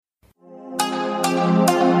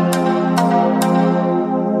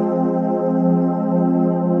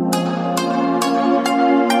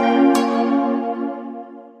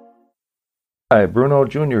Hi, Bruno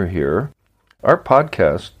Jr. here. Our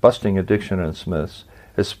podcast, Busting Addiction and Smiths,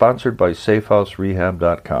 is sponsored by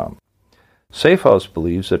SafeHouseRehab.com. SafeHouse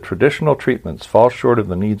believes that traditional treatments fall short of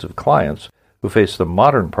the needs of clients who face the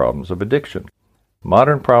modern problems of addiction.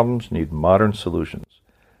 Modern problems need modern solutions.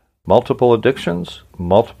 Multiple addictions,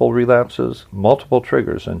 multiple relapses, multiple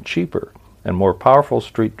triggers, and cheaper and more powerful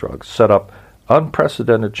street drugs set up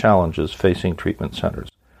unprecedented challenges facing treatment centers.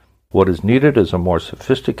 What is needed is a more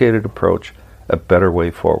sophisticated approach, a better way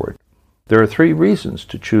forward. There are 3 reasons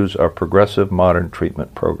to choose our progressive modern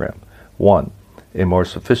treatment program. 1, a more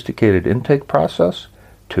sophisticated intake process.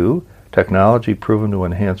 2, technology proven to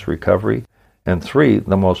enhance recovery. And 3,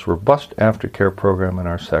 the most robust aftercare program in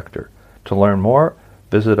our sector. To learn more,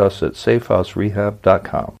 visit us at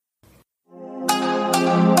SafeHouseRehab.com.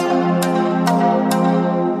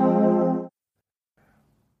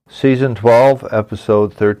 Season 12,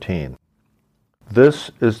 Episode 13.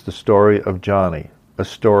 This is the story of Johnny, a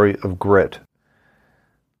story of grit.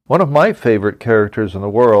 One of my favorite characters in the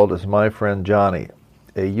world is my friend Johnny,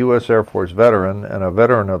 a U.S. Air Force veteran and a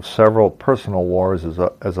veteran of several personal wars,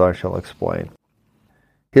 as I shall explain.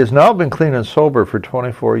 He has now been clean and sober for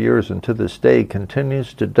 24 years and to this day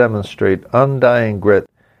continues to demonstrate undying grit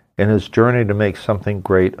in his journey to make something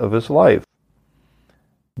great of his life.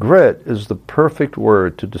 Grit is the perfect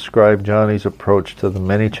word to describe Johnny's approach to the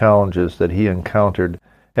many challenges that he encountered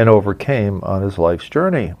and overcame on his life's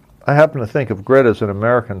journey. I happen to think of grit as an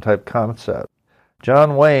American-type concept.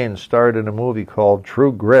 John Wayne starred in a movie called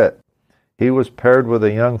True Grit. He was paired with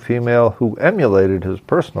a young female who emulated his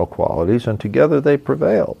personal qualities, and together they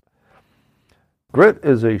prevailed. Grit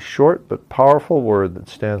is a short but powerful word that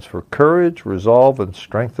stands for courage, resolve, and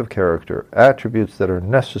strength of character, attributes that are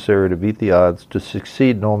necessary to beat the odds, to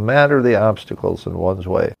succeed no matter the obstacles in one's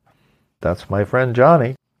way. That's my friend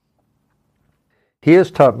Johnny. He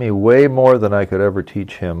has taught me way more than I could ever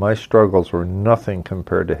teach him. My struggles were nothing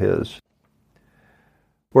compared to his.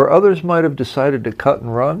 Where others might have decided to cut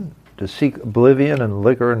and run, to seek oblivion in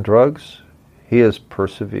liquor and drugs, he has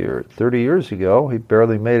persevered. 30 years ago, he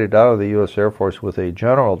barely made it out of the U.S. Air Force with a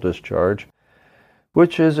general discharge,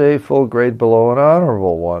 which is a full grade below an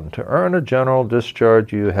honorable one. To earn a general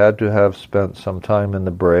discharge, you had to have spent some time in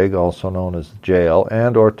the brig, also known as jail,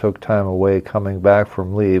 and or took time away coming back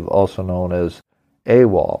from leave, also known as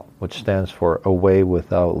AWOL, which stands for away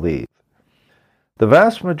without leave. The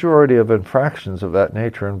vast majority of infractions of that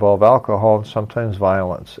nature involve alcohol and sometimes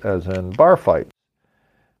violence, as in bar fights.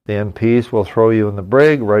 The MPs will throw you in the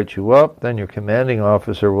brig, write you up, then your commanding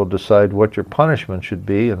officer will decide what your punishment should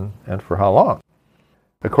be and for how long.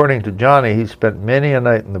 According to Johnny, he spent many a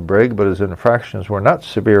night in the brig, but his infractions were not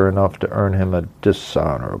severe enough to earn him a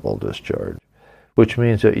dishonorable discharge, which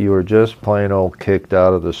means that you were just plain old kicked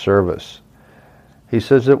out of the service. He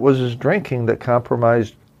says it was his drinking that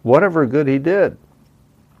compromised whatever good he did.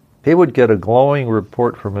 He would get a glowing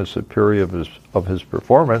report from his superior of his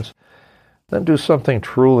performance, then do something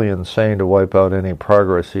truly insane to wipe out any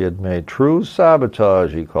progress he had made. True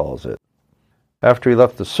sabotage, he calls it. After he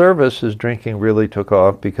left the service, his drinking really took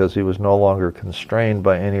off because he was no longer constrained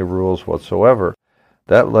by any rules whatsoever.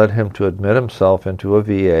 That led him to admit himself into a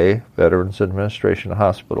VA, Veterans Administration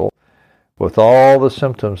Hospital, with all the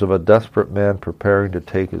symptoms of a desperate man preparing to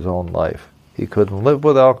take his own life. He couldn't live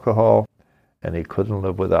with alcohol, and he couldn't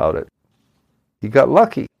live without it. He got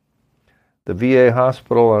lucky. The VA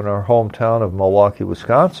hospital in our hometown of Milwaukee,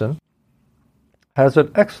 Wisconsin, has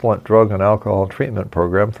an excellent drug and alcohol treatment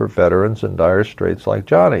program for veterans in dire straits like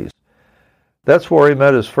Johnny's. That's where he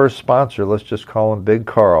met his first sponsor, let's just call him Big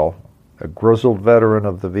Carl, a grizzled veteran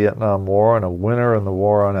of the Vietnam War and a winner in the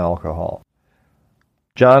war on alcohol.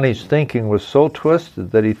 Johnny's thinking was so twisted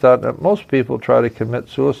that he thought that most people try to commit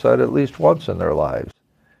suicide at least once in their lives.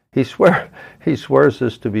 He swears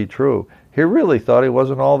this to be true. He really thought he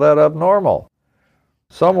wasn't all that abnormal.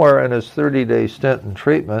 Somewhere in his 30-day stint in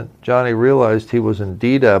treatment, Johnny realized he was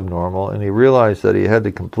indeed abnormal, and he realized that he had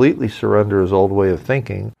to completely surrender his old way of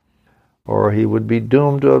thinking, or he would be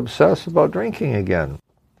doomed to obsess about drinking again.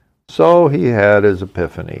 So he had his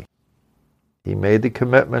epiphany. He made the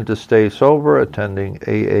commitment to stay sober, attending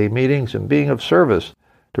AA meetings, and being of service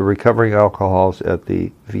to recovering alcoholics at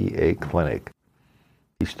the VA clinic.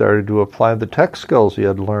 He started to apply the tech skills he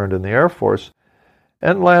had learned in the Air Force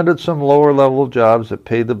and landed some lower-level jobs that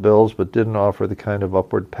paid the bills but didn't offer the kind of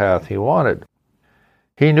upward path he wanted.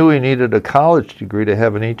 He knew he needed a college degree to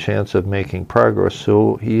have any chance of making progress,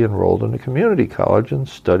 so he enrolled in a community college and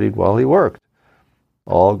studied while he worked.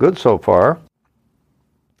 All good so far,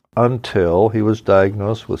 until he was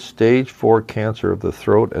diagnosed with stage 4 cancer of the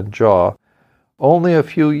throat and jaw only a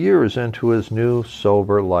few years into his new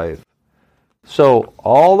sober life. So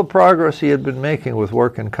all the progress he had been making with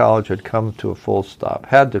work in college had to come to a full stop,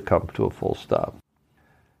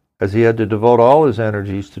 as he had to devote all his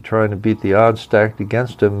energies to trying to beat the odds stacked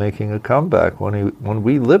against him making a comeback. When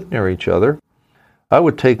we lived near each other, I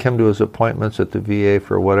would take him to his appointments at the VA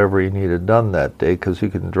for whatever he needed done that day because he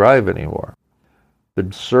couldn't drive anymore. The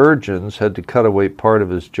surgeons had to cut away part of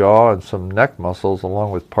his jaw and some neck muscles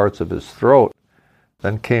along with parts of his throat.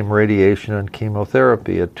 Then came radiation and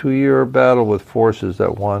chemotherapy, a 2-year battle with forces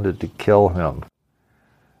that wanted to kill him.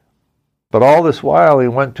 But all this while, he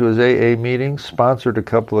went to his AA meetings, sponsored a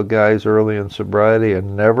couple of guys early in sobriety,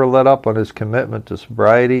 and never let up on his commitment to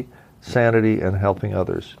sobriety, sanity, and helping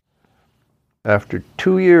others. After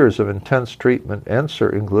 2 years of intense treatment,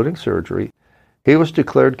 including surgery, he was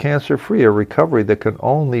declared cancer-free, a recovery that can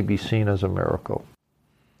only be seen as a miracle.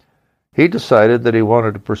 He decided that he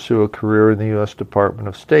wanted to pursue a career in the U.S. Department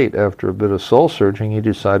of State. After a bit of soul-searching, he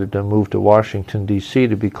decided to move to Washington, D.C.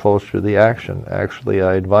 to be closer to the action. Actually,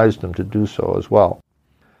 I advised him to do so as well.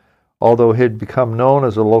 Although he had become known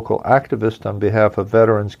as a local activist on behalf of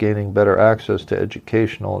veterans gaining better access to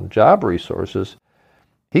educational and job resources,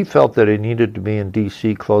 he felt that he needed to be in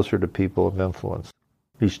D.C. closer to people of influence.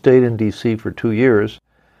 He stayed in D.C. for 2 years,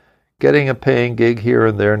 getting a paying gig here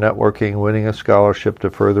and there, networking, winning a scholarship to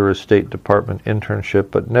further his State Department internship,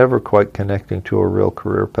 but never quite connecting to a real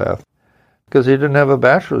career path, because he didn't have a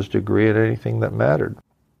bachelor's degree in anything that mattered.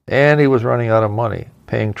 And he was running out of money,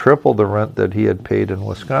 paying triple the rent that he had paid in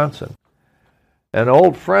Wisconsin. An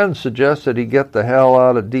old friend suggested he get the hell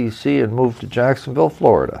out of D.C. and move to Jacksonville,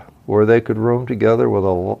 Florida, where they could room together with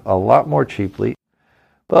a lot more cheaply.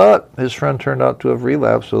 But his friend turned out to have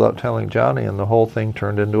relapsed without telling Johnny, and the whole thing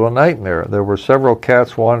turned into a nightmare. There were several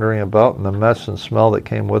cats wandering about, and the mess and smell that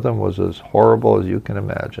came with them was as horrible as you can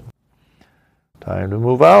imagine. Time to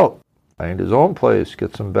move out, find his own place,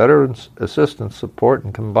 get some better assistance support,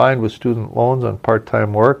 and combined with student loans and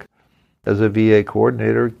part-time work as a VA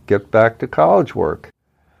coordinator, get back to college work.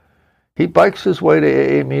 He bikes his way to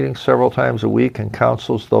AA meetings several times a week and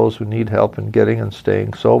counsels those who need help in getting and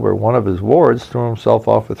staying sober. One of his wards threw himself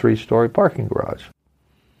off a 3-story parking garage.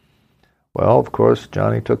 Well, of course,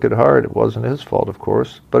 Johnny took it hard. It wasn't his fault, of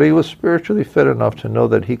course, but he was spiritually fit enough to know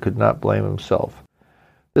that he could not blame himself.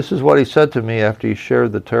 This is what he said to me after he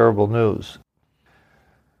shared the terrible news.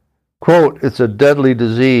 Quote, "It's a deadly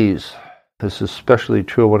disease." This is especially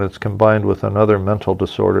true when it's combined with another mental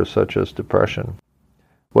disorder such as depression.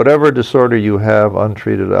 Whatever disorder you have,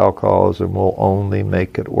 untreated alcoholism will only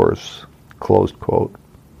make it worse. Closed quote.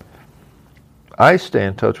 I stay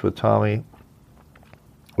in touch with Johnny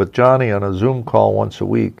on a Zoom call once a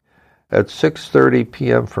week at 6:30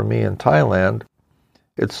 p.m. for me in Thailand.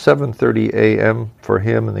 It's 7:30 a.m. for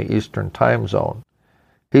him in the Eastern Time Zone.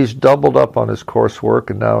 He's doubled up on his coursework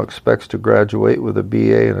and now expects to graduate with a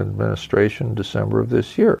BA in administration in December of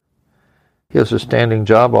this year. He has a standing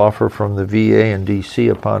job offer from the VA in D.C.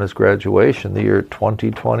 upon his graduation. The year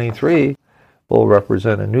 2023 will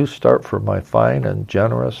represent a new start for my fine and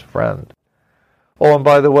generous friend. Oh, and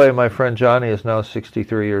by the way, my friend Johnny is now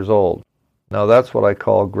 63 years old. Now that's what I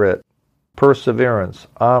call grit. Perseverance,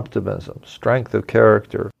 optimism, strength of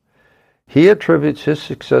character. He attributes his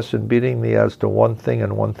success in beating the odds to one thing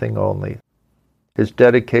and one thing only: his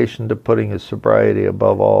dedication to putting his sobriety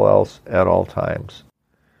above all else at all times.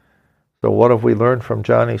 So what have we learned from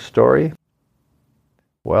Johnny's story?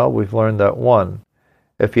 Well, we've learned that 1,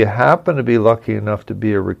 if you happen to be lucky enough to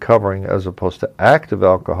be a recovering as opposed to active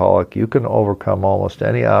alcoholic, you can overcome almost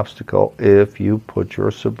any obstacle if you put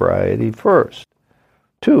your sobriety first.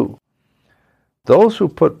 2, those who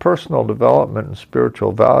put personal development and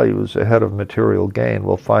spiritual values ahead of material gain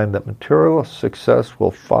will find that material success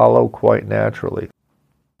will follow quite naturally,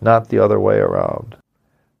 not the other way around.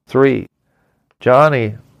 3,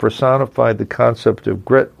 Johnny personified the concept of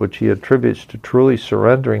grit, which he attributes to truly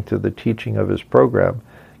surrendering to the teaching of his program,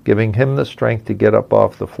 giving him the strength to get up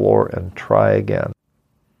off the floor and try again.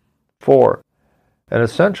 4, an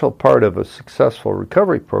essential part of a successful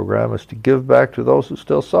recovery program is to give back to those who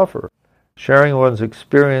still suffer, sharing one's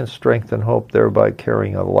experience, strength, and hope, thereby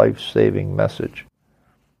carrying a life-saving message.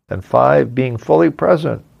 And 5, being fully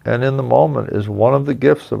present and in the moment is one of the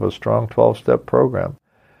gifts of a strong 12-step program.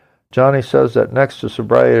 Johnny says that next to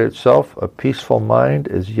sobriety itself, a peaceful mind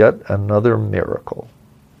is yet another miracle.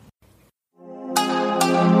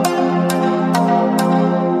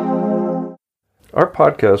 Our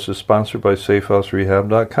podcast is sponsored by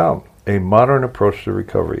SafeHouseRehab.com, a modern approach to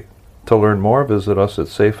recovery. To learn more, visit us at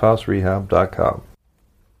SafeHouseRehab.com.